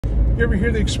You ever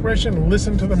hear the expression,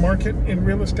 listen to the market in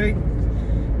real estate?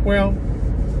 Well,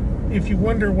 if you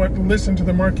wonder what listen to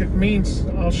the market means,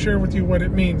 I'll share with you what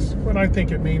it means, what I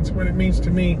think it means, what it means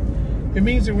to me. It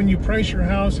means that when you price your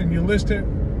house and you list it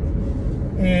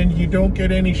and you don't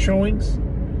get any showings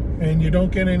and you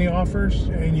don't get any offers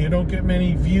and you don't get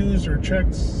many views or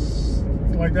checks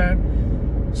like that,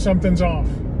 something's off.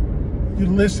 You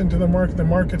listen to the market. The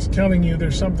market's telling you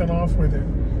there's something off with it.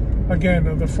 Again,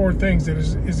 of the four things,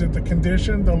 is it the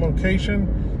condition, the location,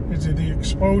 is it the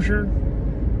exposure?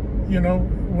 You know,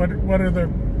 what are the,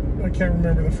 I can't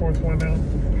remember the fourth one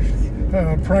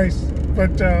now, price.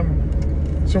 But,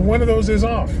 so one of those is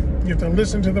off. You have to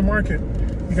listen to the market.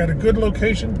 You got a good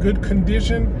location, good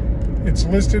condition. It's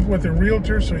listed with a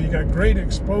realtor, so you got great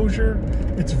exposure.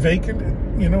 It's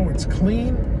vacant, you know, it's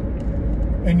clean.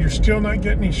 And you're still not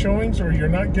getting any showings or you're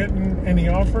not getting any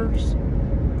offers.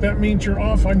 That means you're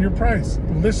off on your price.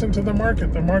 Listen to the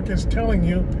market. The market's telling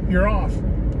you you're off.